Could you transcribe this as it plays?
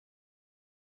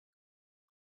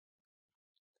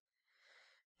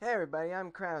Hey everybody,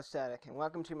 I'm Cryo-Static, and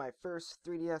welcome to my first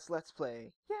 3DS Let's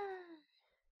Play. Yay!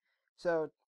 So,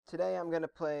 today I'm going to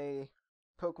play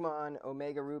Pokemon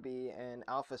Omega Ruby and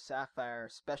Alpha Sapphire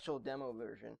special demo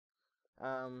version.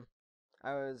 I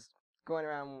was going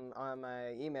around on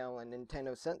my email and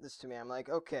Nintendo sent this to me. I'm like,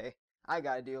 okay, I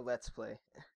gotta do a Let's Play.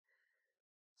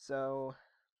 So,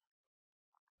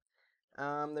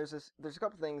 there's a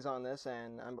couple things on this,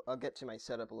 and I'll get to my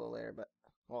setup a little later, but,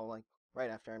 well, like, right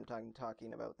after I'm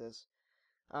talking about this.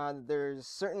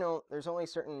 There's only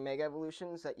certain Mega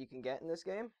Evolutions that you can get in this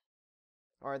game,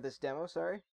 or this demo,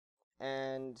 sorry,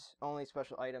 and only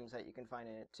special items that you can find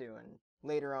in it too. And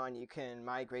later on, you can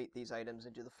migrate these items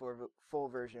into the full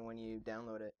version when you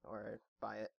download it or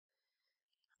buy it.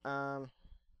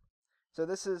 So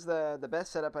this is the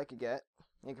best setup I could get.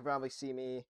 You can probably see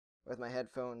me with my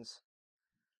headphones.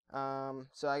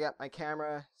 So I got my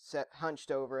camera hunched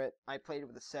over it. I played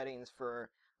with the settings for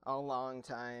a long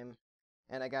time.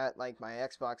 And I got like my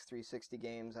Xbox 360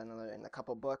 games and a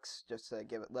couple books just to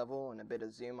give it level and a bit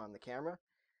of zoom on the camera.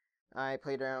 I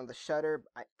played around with the shutter.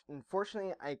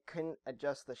 Unfortunately, I couldn't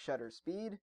adjust the shutter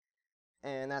speed,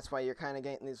 and that's why you're kind of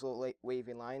getting these little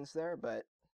wavy lines there, but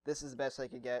this is the best I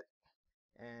could get,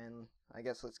 and I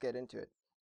guess let's get into it.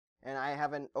 And I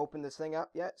haven't opened this thing up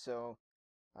yet, so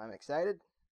I'm excited.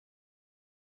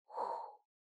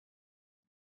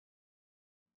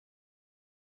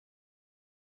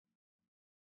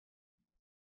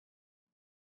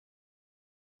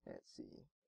 Let's see.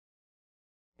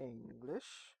 English.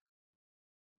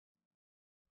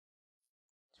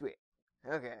 Sweet.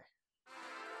 Okay.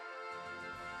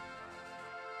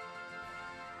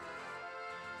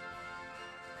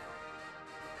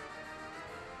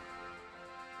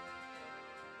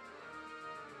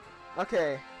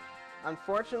 Okay.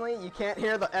 Unfortunately, you can't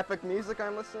hear the epic music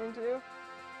I'm listening to.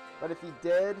 But if you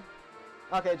did...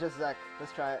 Okay, just a sec.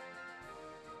 Let's try it.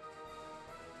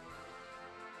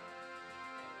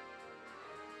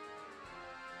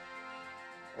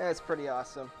 Yeah, it's pretty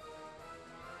awesome.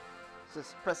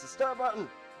 Just press the start button.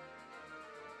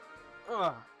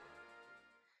 Ugh.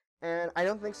 And I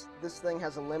don't think this thing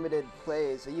has a limited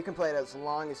play, so you can play it as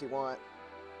long as you want.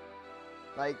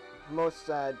 Like most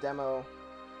demo,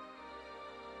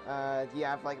 you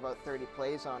have like about 30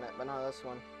 plays on it, but not this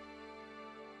one.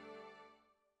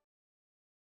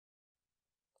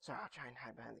 So I'll try and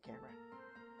hide behind the camera.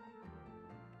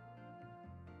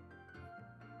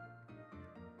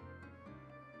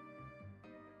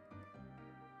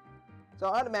 So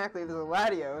automatically there's a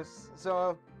Latios.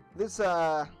 So this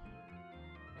I'm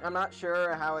not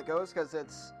sure how it goes because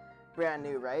it's brand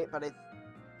new, right? But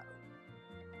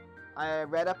I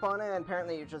read up on it, and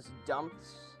apparently you're just dumped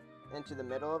into the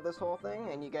middle of this whole thing,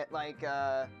 and you get like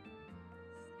the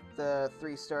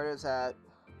 3 starters at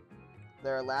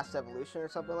their last evolution or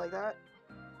something like that.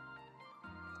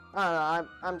 I don't know.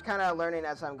 I'm kind of learning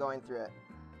as I'm going through it.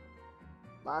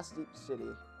 Lost Deep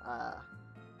City.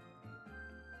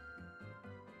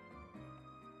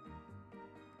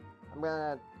 I'm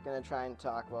gonna try and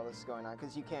talk while this is going on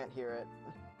because you can't hear it.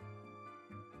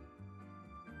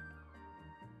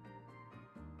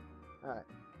 All right.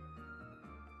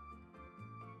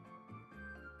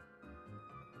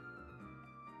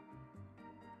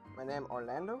 My name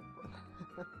Orlando.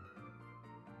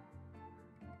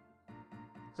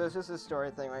 So it's just a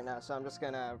story thing right now. So I'm just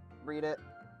gonna read it,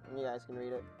 and you guys can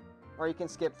read it, or you can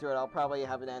skip through it. I'll probably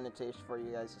have an annotation for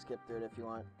you guys to skip through it if you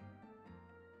want.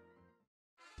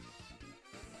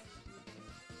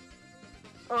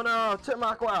 Oh no,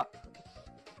 Timakwa!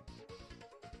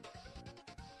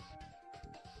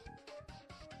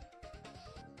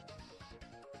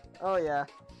 Oh yeah.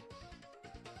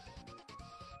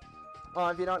 Oh,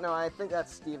 if you don't know, I think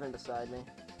that's Steven beside me.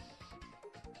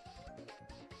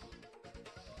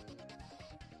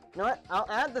 You know what?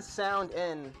 I'll add the sound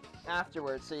in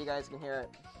afterwards so you guys can hear it.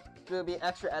 It'll be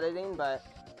extra editing, but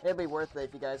it'll be worth it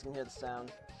if you guys can hear the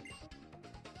sound.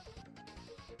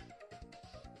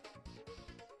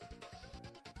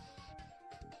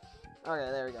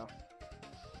 Okay, there we go.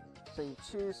 So you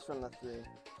choose from the 3.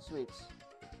 Sweet.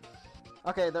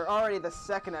 Okay, they're already the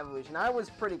 2nd evolution. I was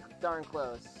pretty darn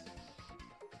close.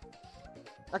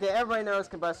 Okay, everybody knows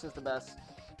Combustion's the best.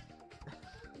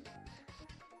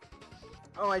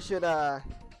 Oh, I should, Oh,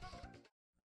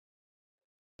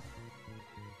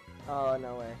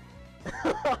 no way.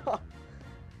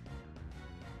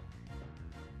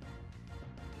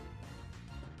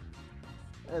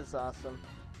 It's awesome.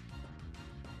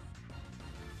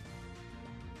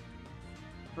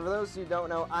 For those who don't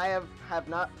know, I have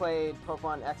not played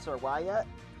Pokemon X or Y yet,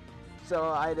 so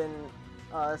I didn't...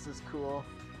 Oh, this is cool.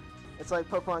 It's like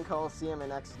Pokemon Coliseum in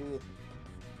XD.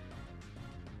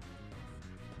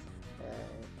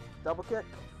 Double kick.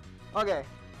 Okay.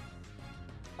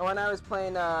 When I was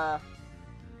playing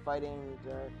fighting.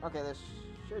 Okay, this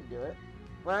should do it.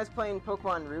 When I was playing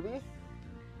Pokemon Ruby,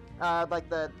 like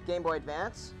the Game Boy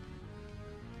Advance,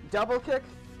 double kick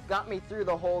got me through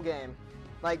the whole game.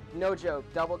 Like, no joke,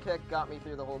 double kick got me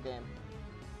through the whole game.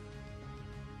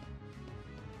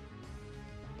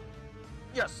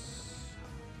 Yes!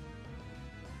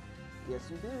 Yes,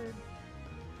 you did.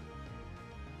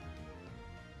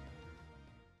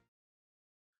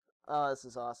 Oh, this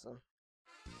is awesome.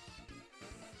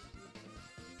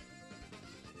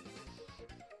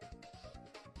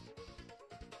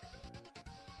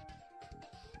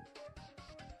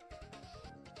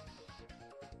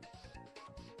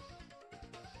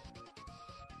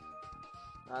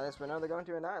 This we know they're going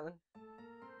to an island.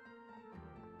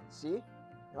 See?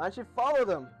 Why don't you follow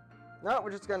them? No, we're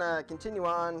just gonna continue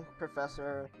on,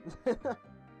 Professor.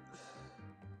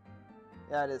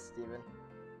 Yeah, it is Steven.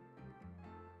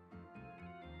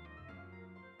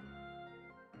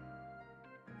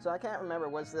 So I can't remember,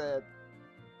 was the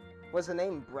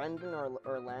name Brendan or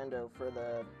Orlando for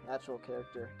the actual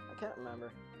character? I can't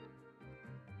remember.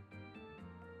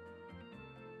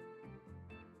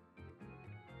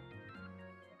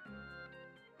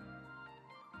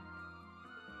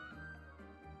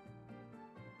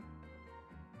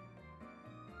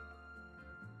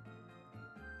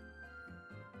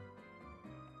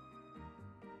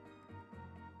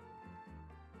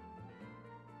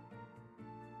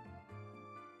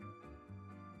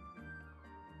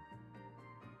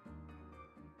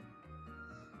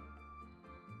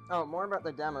 Oh, more about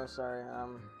the demo, sorry.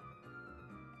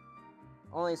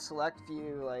 Only select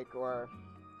few, like, or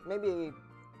maybe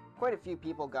quite a few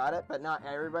people got it, but not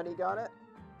everybody got it,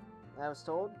 I was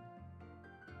told.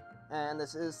 And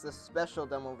this is the special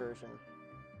demo version.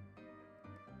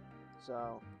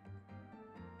 So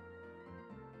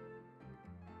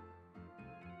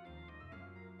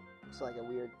it's like a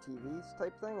weird TV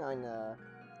type thing on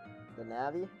the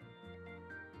Navi.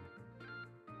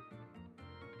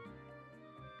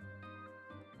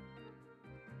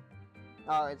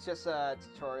 Oh, it's just a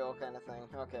tutorial kind of thing.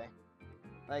 Okay.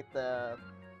 Like the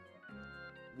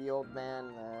old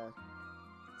man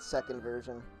second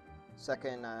version.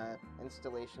 Second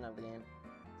installation of the game.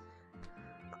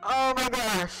 Oh my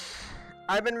gosh!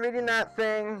 I've been reading that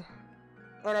thing,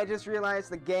 and I just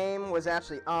realized the game was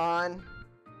actually on.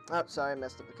 Oh, sorry, I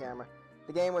messed up the camera.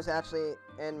 The game was actually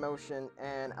in motion,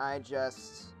 and I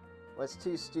just was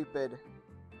too stupid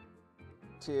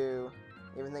to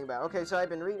even think about it. Okay, so I've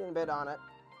been reading a bit on it,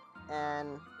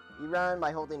 and you run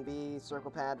by holding B,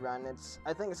 circle pad, run.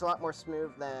 I think it's a lot more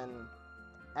smooth than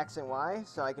X and Y,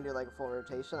 so I can do like a full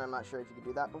rotation. I'm not sure if you could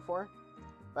do that before.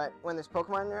 But when there's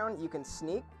Pokemon around, you can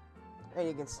sneak, and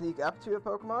you can sneak up to a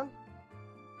Pokemon,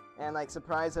 and like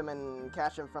surprise them and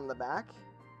catch them from the back.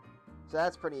 So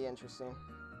that's pretty interesting.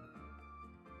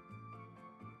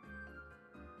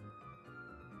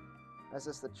 Is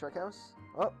this the trick house?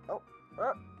 Oh, oh,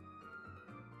 oh!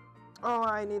 Oh,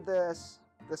 I need the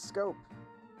scope.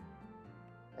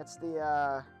 It's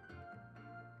the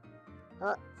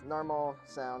normal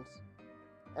sound.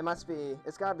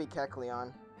 It's gotta be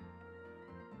Kecleon.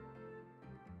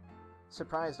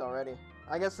 Surprised already.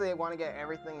 I guess they want to get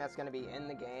everything that's gonna be in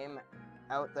the game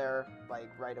out there,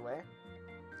 like, right away.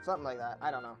 Something like that.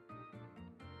 I don't know.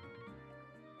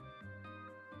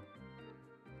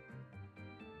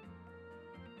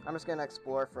 I'm just gonna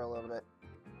explore for a little bit.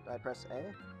 Do I press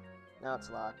A? No,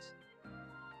 it's locked.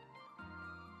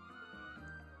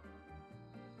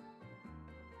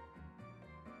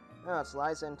 No, it's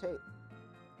Liza and Tate.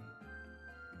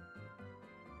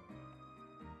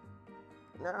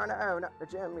 No, not the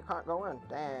gym. You can't go in.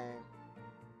 Dang.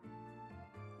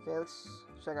 Okay, let's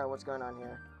check out what's going on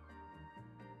here.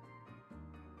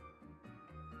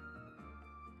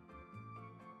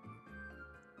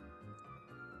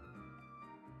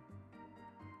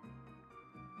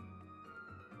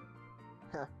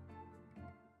 Huh.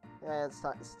 Yeah, let's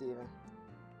talk to Steven.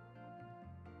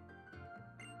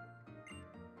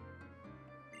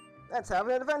 Let's have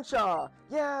an adventure!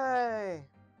 Yay!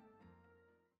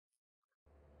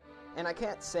 And I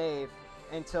can't save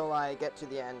until I get to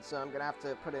the end, so I'm gonna have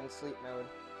to put in sleep mode.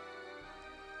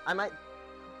 I might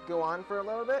go on for a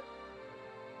little bit.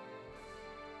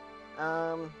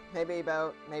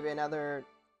 Maybe another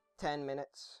 10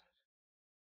 minutes.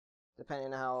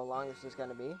 Depending on how long this is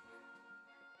gonna be.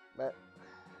 But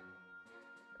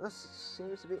this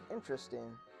seems to be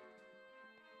interesting.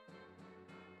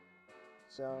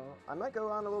 So I might go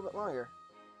on a little bit longer.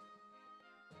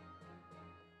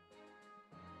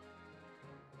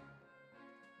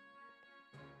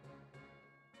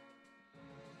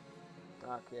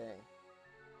 Okay.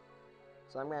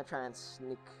 So I'm gonna try and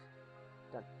sneak.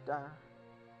 Da da.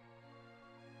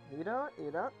 You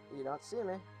don't see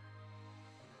me.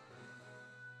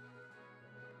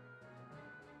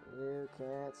 You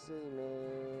can't see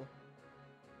me.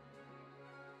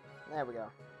 There we go.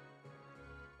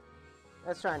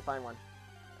 Let's try and find one.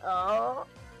 Oh!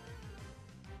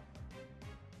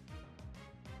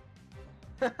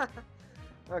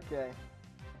 Okay.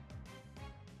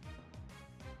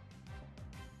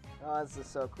 Oh, this is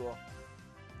so cool.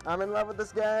 I'm in love with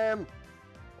this game!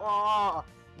 Oh!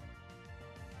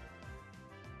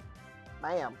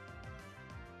 Bam!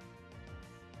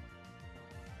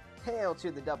 Hail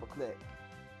to the double click.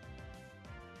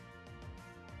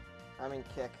 I mean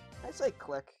kick. I say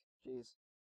click. Jeez.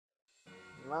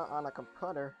 Not on a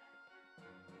computer.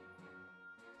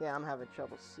 Yeah, I'm having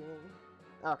trouble seeing.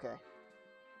 Okay.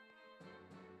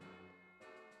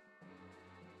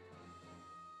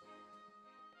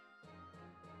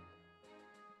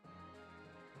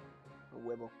 A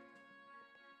wibble.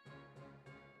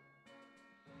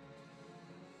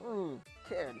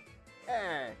 Kid.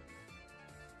 Hey!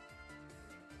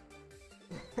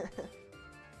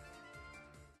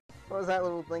 What was that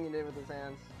little thing he did with his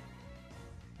hands?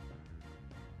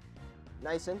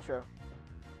 Nice intro.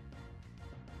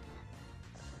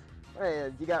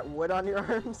 Hey, you got wood on your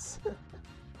arms?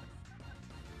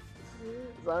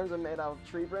 His arms are made out of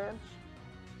tree branch.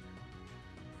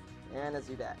 And let's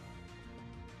do that.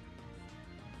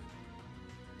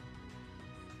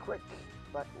 Quick,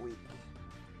 but weak.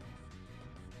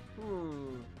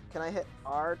 Can I hit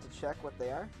R to check what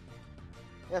they are?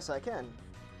 Yes, I can.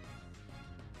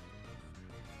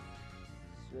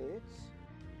 Sweet.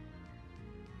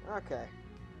 Okay.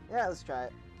 Yeah, let's try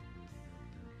it.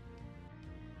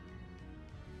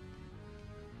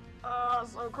 Oh,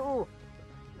 so cool!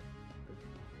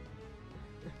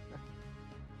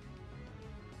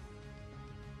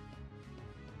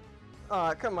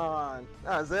 Oh, come on.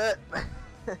 That was it.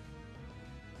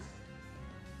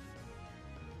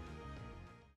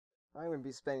 I'm going to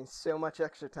be spending so much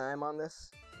extra time on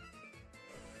this.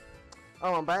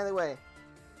 Oh, and by the way,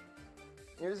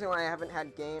 the reason why I haven't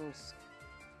had games,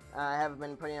 I haven't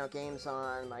been putting out games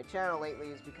on my channel lately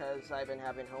is because I've been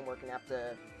having homework and have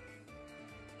to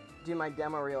do my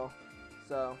demo reel.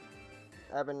 So,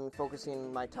 I've been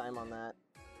focusing my time on that.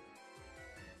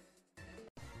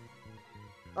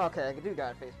 Okay, I do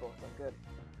got a Facebook, so good.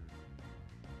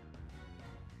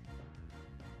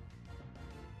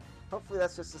 Hopefully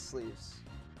that's just the sleeves.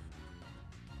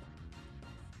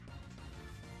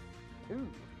 Ooh.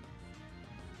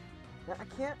 Now, I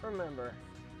can't remember.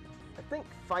 I think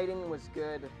fighting was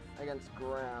good against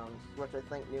ground, which I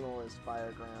think Nemo is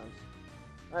fire ground.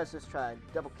 Let's just try.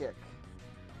 Double kick.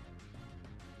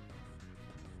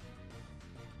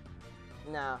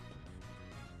 Nah.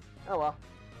 Oh well.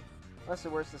 That's the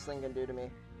worst this thing can do to me.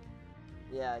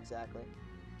 Yeah, exactly.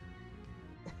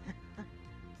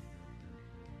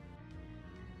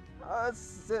 Oh,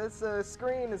 it's a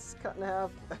screen is cut in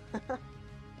half.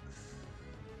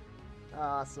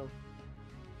 Awesome.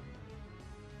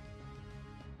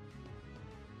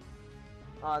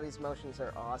 Oh, these motions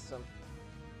are awesome.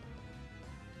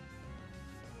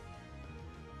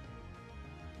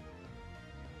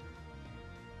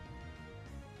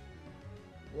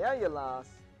 Yeah, you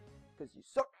lost. Because you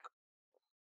suck.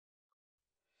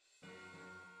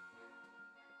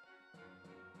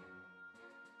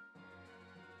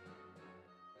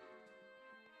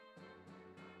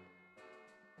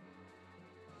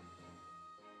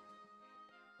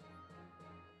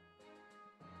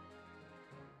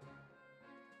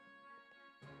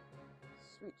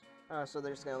 Sweet. So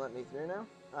they're just gonna let me through now?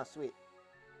 Ah, sweet.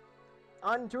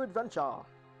 On to adventure!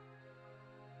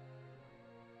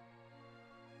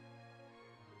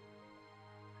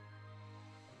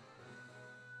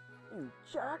 You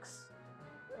jacks!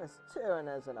 This turn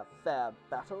isn't a fair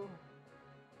battle.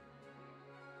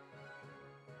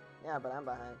 Yeah, but I'm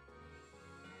behind.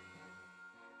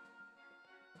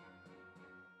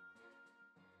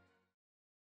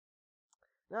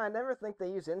 No, I never think they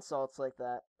use insults like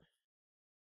that.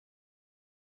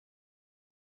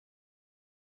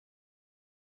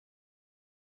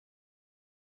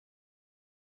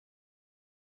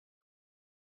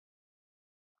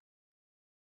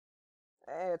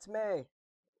 Hey, it's me!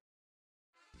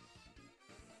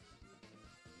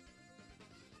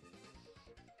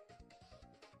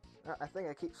 I think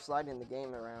I keep sliding the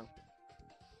game around.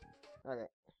 Okay.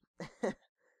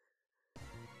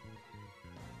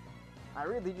 I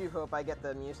really do hope I get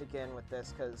the music in with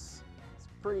this, because it's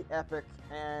pretty epic,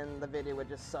 and the video would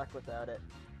just suck without it.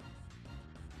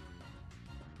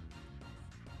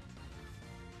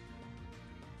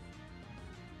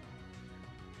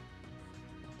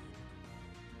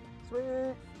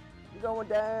 You're going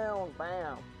down.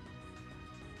 Bam.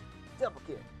 Double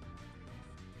kick.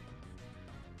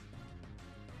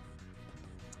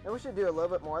 I wish I'd do a little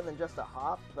bit more than just a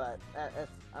hop, but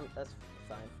that's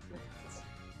fine.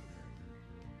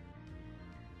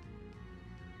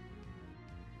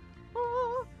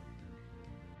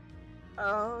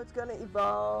 Oh, it's gonna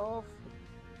evolve.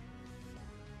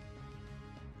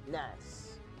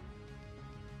 Nice.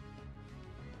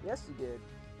 Yes, you did.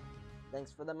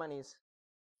 Thanks for the monies.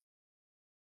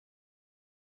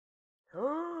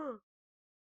 Oh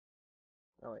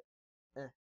wait.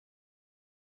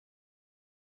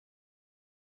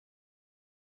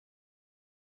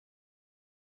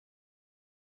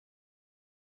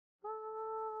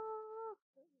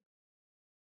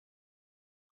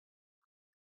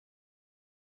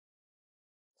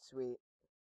 Sweet.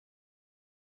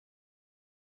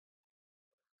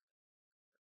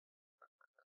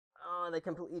 Oh, they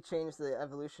completely changed the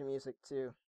evolution music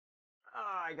too.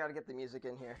 Oh, I gotta get the music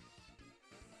in here.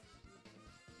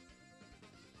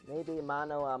 Maybe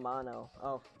mano a mano.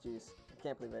 Oh, jeez. I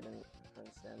can't believe I didn't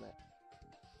understand that.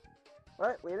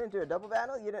 What? We didn't do a double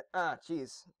battle? You didn't? Ah,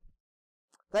 jeez.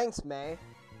 Thanks, May.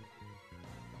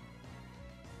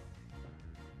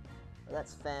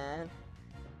 That's fan.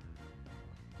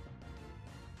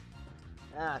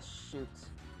 Ah, shoot.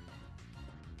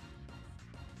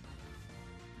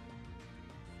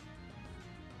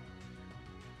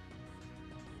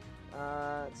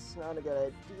 It's not a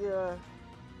good idea.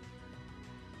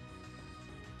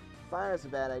 Fire's a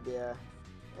bad idea.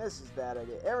 This is a bad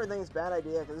idea. Everything's a bad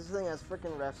idea because this thing has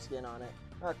freaking ref skin on it.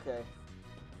 Okay.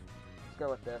 Let's go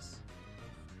with this.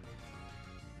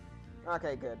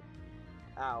 Okay, good.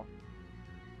 Ow.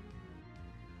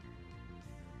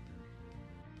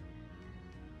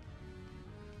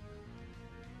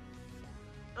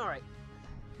 Alright.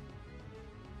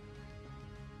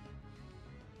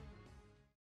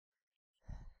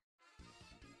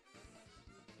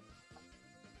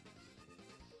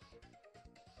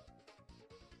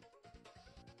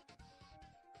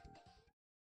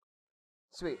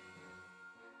 Sweet.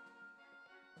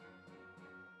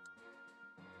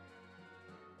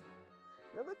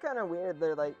 They look kind of weird.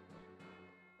 They're like...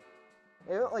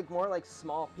 They look like more like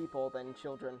small people than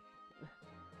children.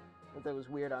 With those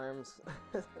weird arms.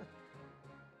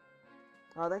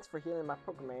 Oh, thanks for healing my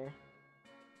Pokemon.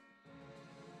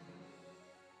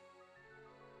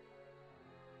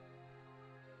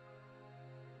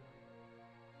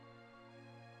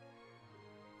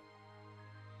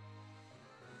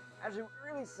 Actually, what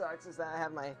really sucks is that I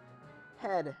have my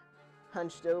head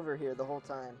hunched over here the whole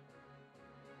time.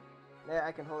 Yeah,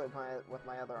 I can hold it with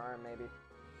my other arm, maybe.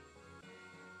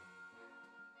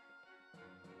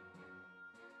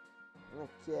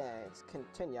 Okay, let's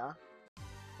continue.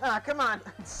 Ah, come on!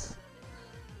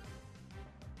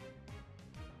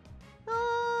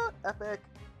 Ah, epic!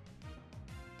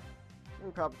 We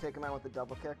can probably take him out with a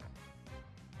double kick.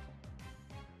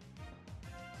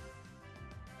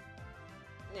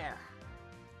 Yeah.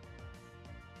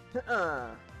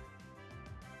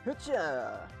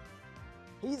 Hoocha!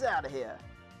 He's out of here.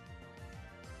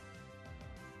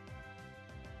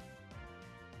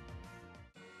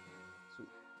 Sweet.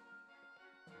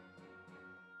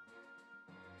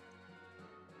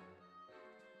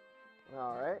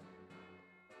 All right.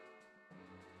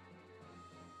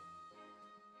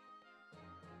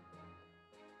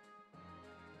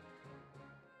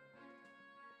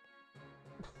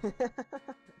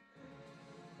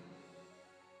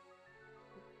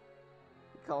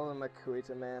 Call him a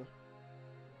Kuita man.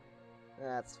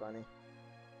 That's funny.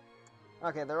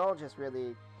 Okay, they're all just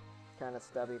really kind of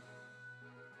stubby.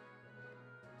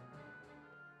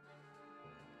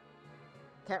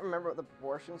 Can't remember what the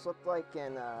proportions looked like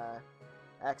in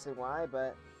X and Y,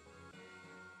 but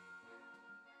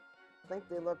I think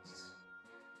they looked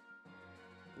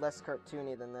less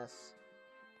cartoony than this.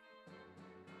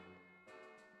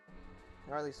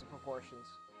 Or at least the proportions.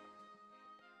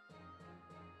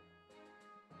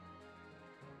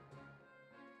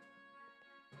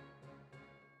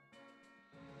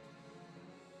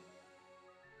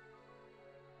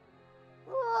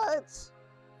 What?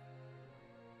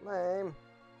 Lame.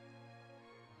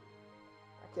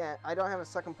 I can't. I don't have a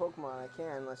second Pokemon. I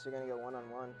can unless you're gonna go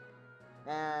one-on-one.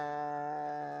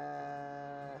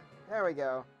 There we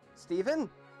go. Steven?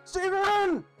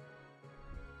 Steven!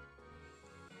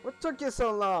 What took you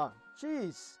so long?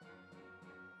 Jeez.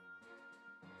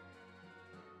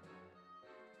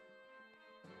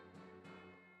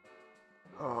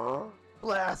 Oh,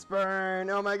 blast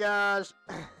burn! Oh my gosh!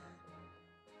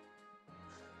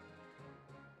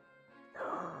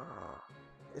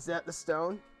 Is that the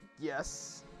stone?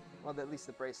 Yes. Well, at least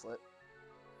the bracelet.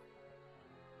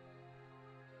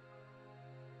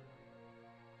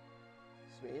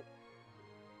 Sweet.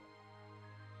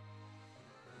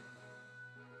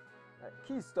 Right,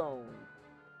 keystone.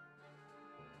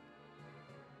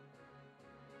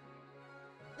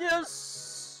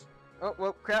 Yes! Oh,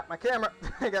 well, crap, my camera.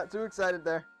 I got too excited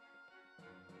there.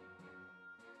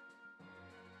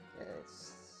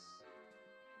 Yes.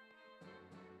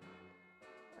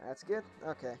 That's good?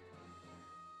 Okay.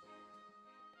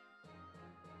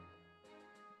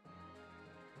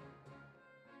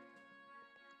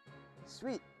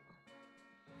 Sweet.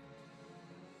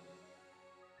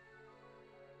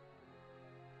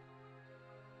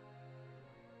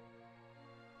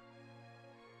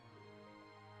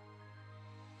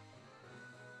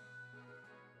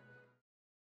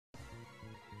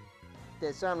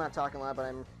 Okay, so I'm not talking a lot, but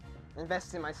I'm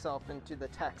investing myself into the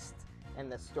text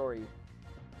and the story.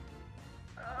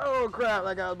 Oh crap,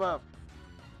 I got a buff.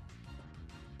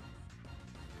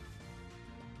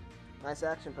 Nice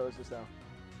action poses though.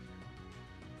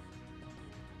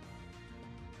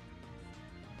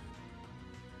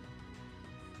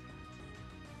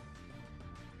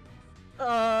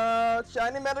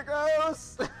 Shiny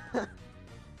Metagross!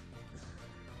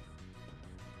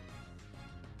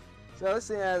 So let's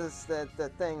see how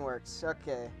the thing works.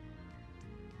 Okay.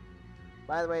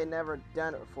 By the way, never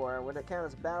done it before. Would it count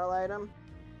as a battle item?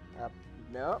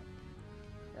 Nope.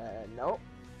 Nope.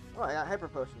 Oh, I got Hyper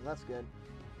Potion. That's good.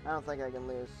 I don't think I can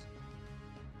lose.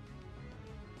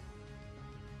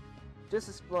 Just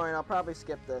exploring. I'll probably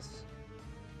skip this.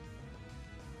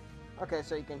 Okay,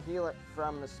 so you can heal it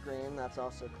from the screen. That's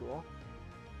also cool.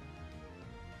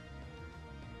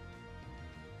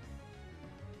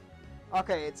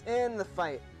 Okay, it's in the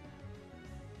fight.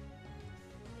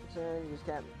 So you just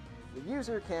can't. The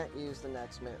user can't use the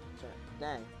next minute.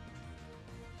 Dang.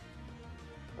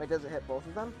 Wait, does it hit both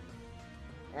of them?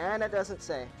 And it doesn't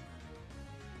say.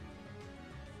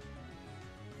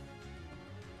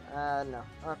 No.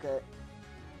 Okay.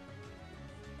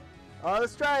 Oh,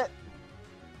 let's try it!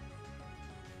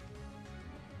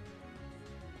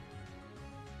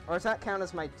 Or does that count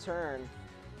as my turn?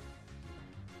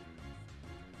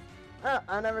 Ah,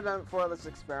 I've never done it before. Let's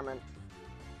experiment.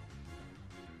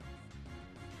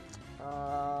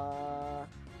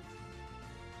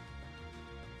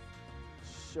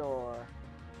 Sure.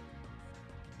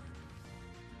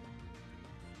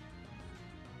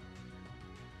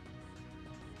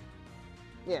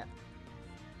 Yeah.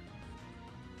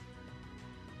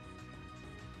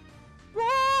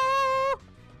 Whoa!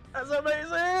 That's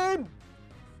amazing!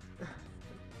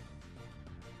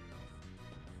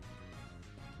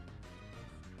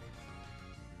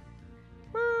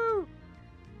 Woo!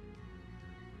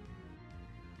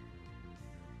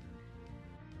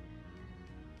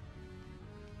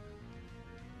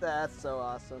 That's so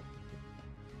awesome.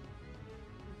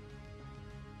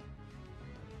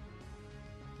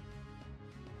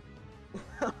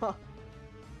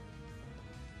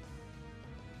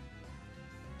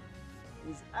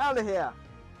 He's out of here.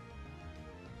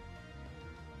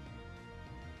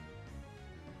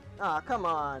 Ah, oh, come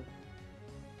on.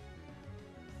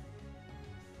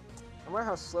 I wonder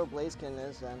how slow Blaziken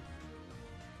is then.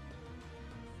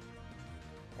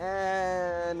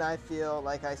 And I feel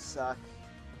like I suck.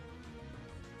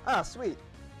 Ah, sweet.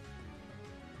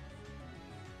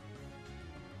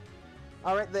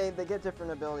 Alright, they get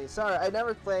different abilities. Sorry, I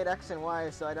never played X and Y,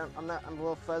 so I'm a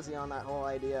little fuzzy on that whole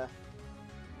idea.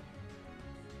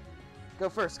 Go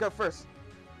first, go first.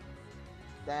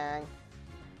 Dang.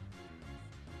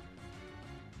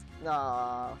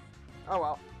 Aww. Oh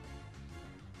well.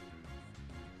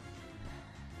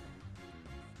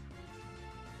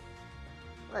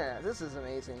 Oh yeah, this is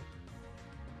amazing.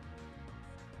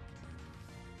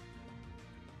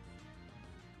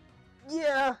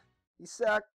 Yeah! You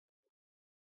suck.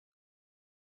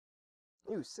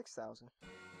 Ooh, 6,000.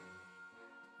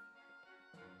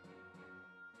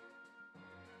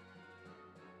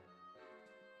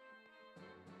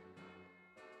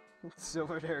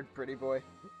 Silver-haired pretty boy.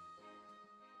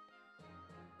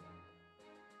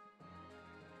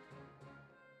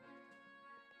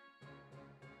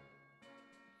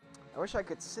 I wish I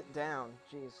could sit down.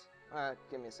 Jeez.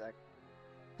 Give me a sec.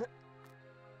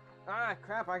 Ah,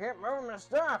 crap, I can't move my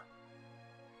stuff!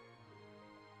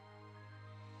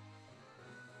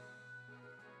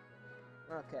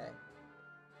 Okay.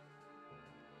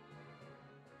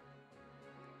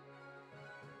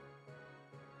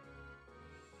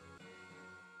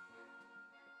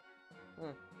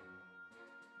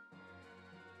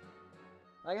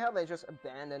 I like how they just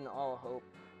abandon all hope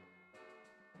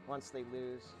once they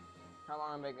lose. How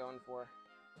long am I going for?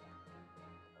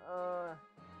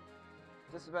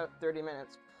 just about 30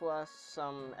 minutes plus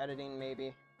some editing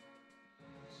maybe.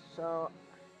 So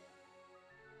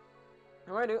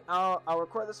what I'm gonna do, I'll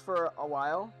record this for a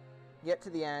while, get to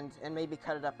the end, and maybe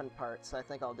cut it up in parts. I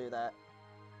think I'll do that.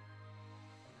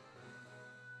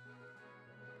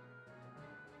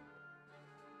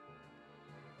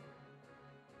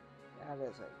 That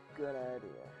is a good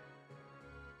idea.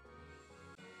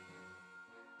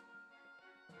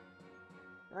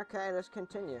 Okay, let's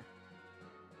continue.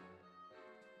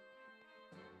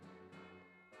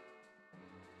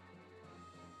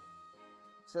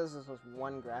 It says this was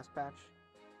one grass patch.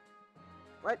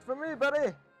 Wait for me,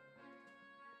 buddy!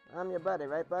 I'm your buddy,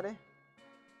 right, buddy?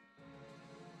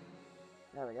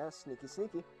 There we go, sneaky,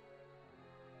 sneaky.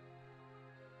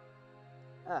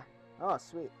 Ah, oh,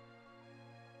 sweet.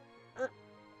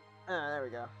 There we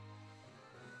go.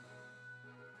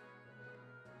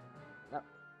 Nope.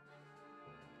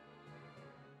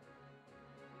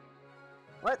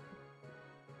 What?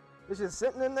 It's just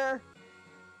sitting in there?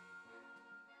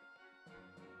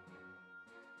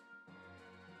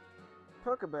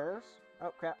 Pokebears?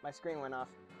 Oh crap, my screen went off.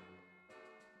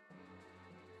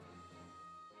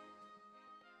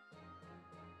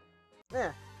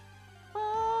 Yeah.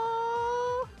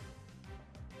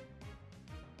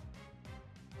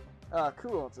 Oh,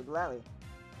 cool, it's a Glalie.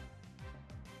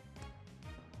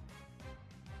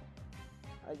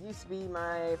 It used to be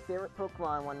my favorite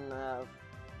Pokemon when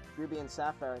Ruby and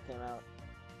Sapphire came out.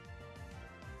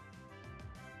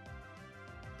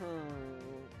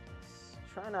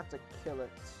 Try not to kill it.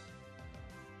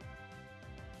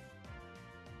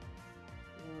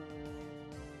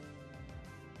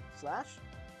 Slash?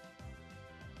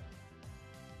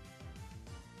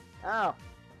 Ow!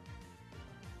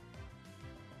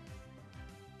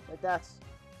 Like that.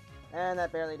 And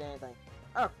that barely did anything.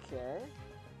 Okay.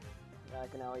 I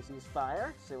can always use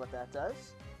fire, see what that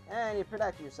does. And you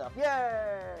protect yourself.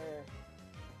 Yay!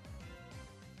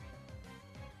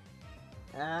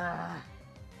 Ah.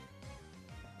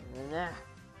 Nah.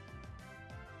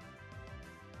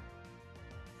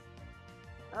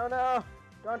 Oh no!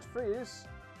 Don't freeze!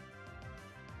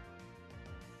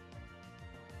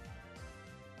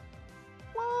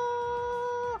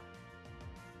 Whoa!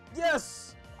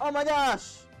 Yes! Oh my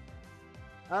gosh!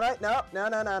 Alright, no.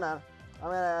 I'm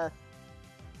gonna...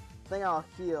 I think I'll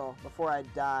heal before I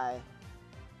die.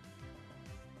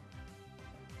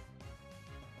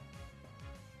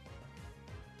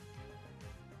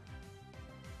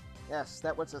 Yes,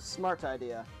 that was a smart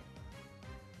idea.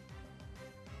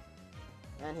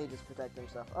 And he just protected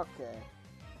himself. Okay.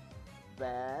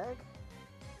 Bag.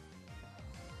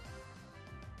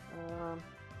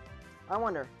 I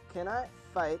wonder, can I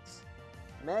fight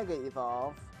Mega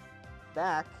Evolve,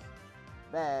 back,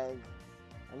 bag,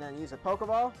 and then use a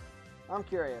Pokeball? I'm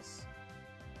curious.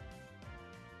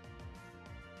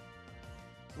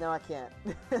 No, I can't.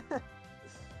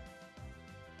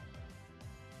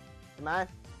 Am I?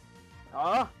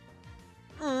 Oh!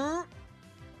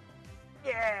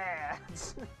 Yeah!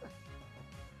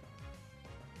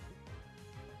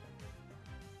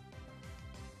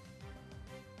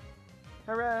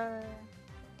 Hooray!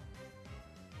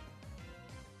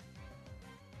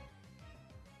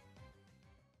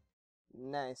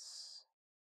 Nice.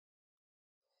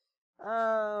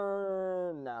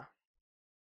 No.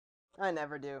 I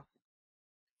never do.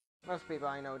 Most people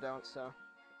I know don't, so.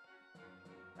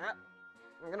 Ah!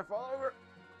 I'm gonna fall over!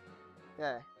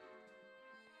 Okay.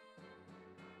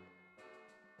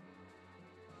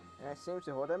 And I seem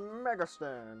to hold a Mega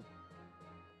Stone.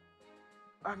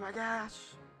 Oh my gosh!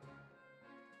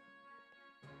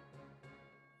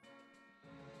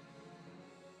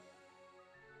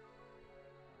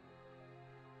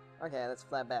 Okay, let's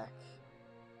fly back.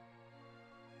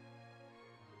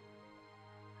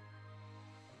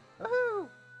 Woohoo!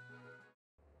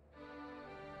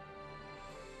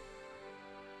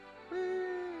 Whee!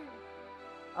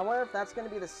 I wonder if that's going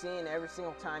to be the scene every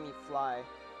single time you fly.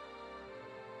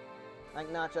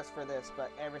 Like, not just for this, but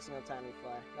every single time you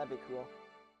fly. That'd be cool.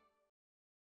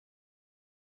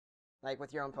 Like,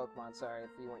 with your own Pokemon, sorry if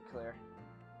you weren't clear.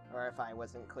 Or if I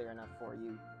wasn't clear enough for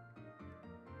you.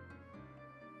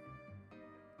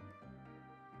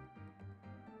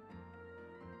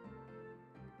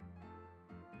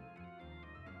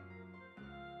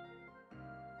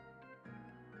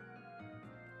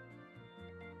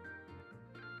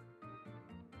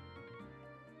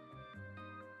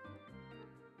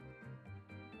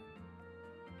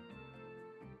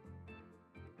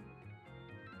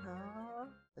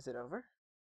 Is it over?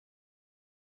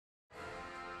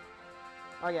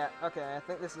 Oh yeah, okay, I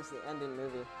think this is the ending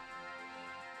movie.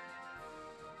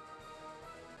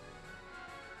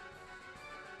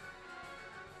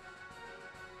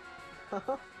 I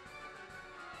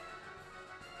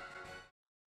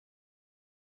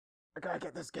gotta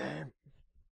get this game.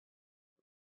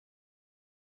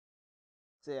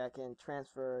 See, I can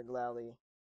transfer gladly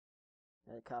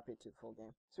and copy it to the full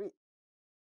game. Sweet.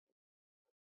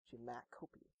 Mac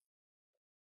copy.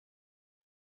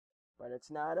 But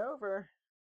it's not over.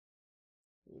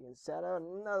 You can set out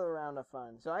another round of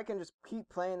fun. So I can just keep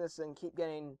playing this and keep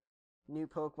getting new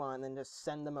Pokemon and then just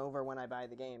send them over when I buy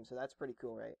the game. So that's pretty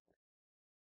cool, right?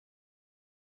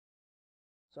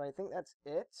 So I think that's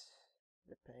it.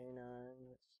 Depending on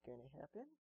what's going to happen.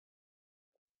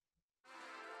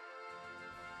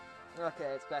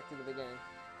 Okay, it's back to the beginning.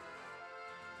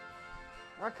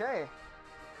 Okay.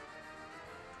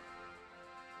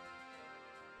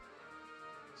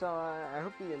 So I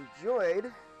hope you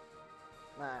enjoyed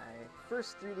my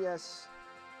first 3DS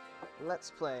Let's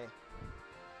Play.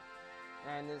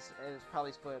 And this is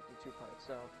probably split up into 2 parts.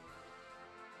 So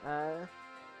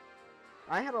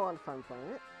I had a lot of fun playing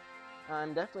it.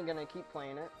 I'm definitely going to keep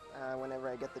playing it whenever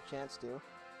I get the chance to.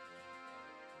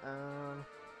 I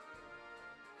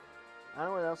don't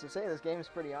know what else to say. This game is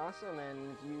pretty awesome,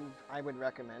 and I would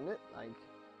recommend it. Like,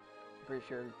 I'm pretty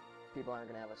sure people aren't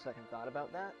going to have a second thought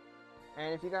about that.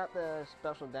 And if you got the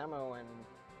special demo and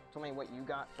told me what you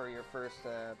got for your first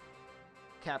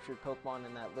captured Pokemon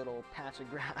in that little patch of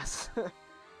grass,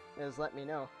 just let me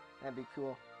know. That'd be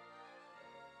cool.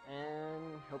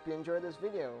 And hope you enjoyed this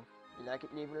video. If you like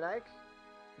it, leave a like.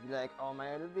 If you like all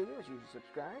my other videos, you should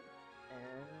subscribe.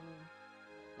 And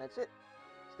that's it.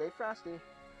 Stay frosty.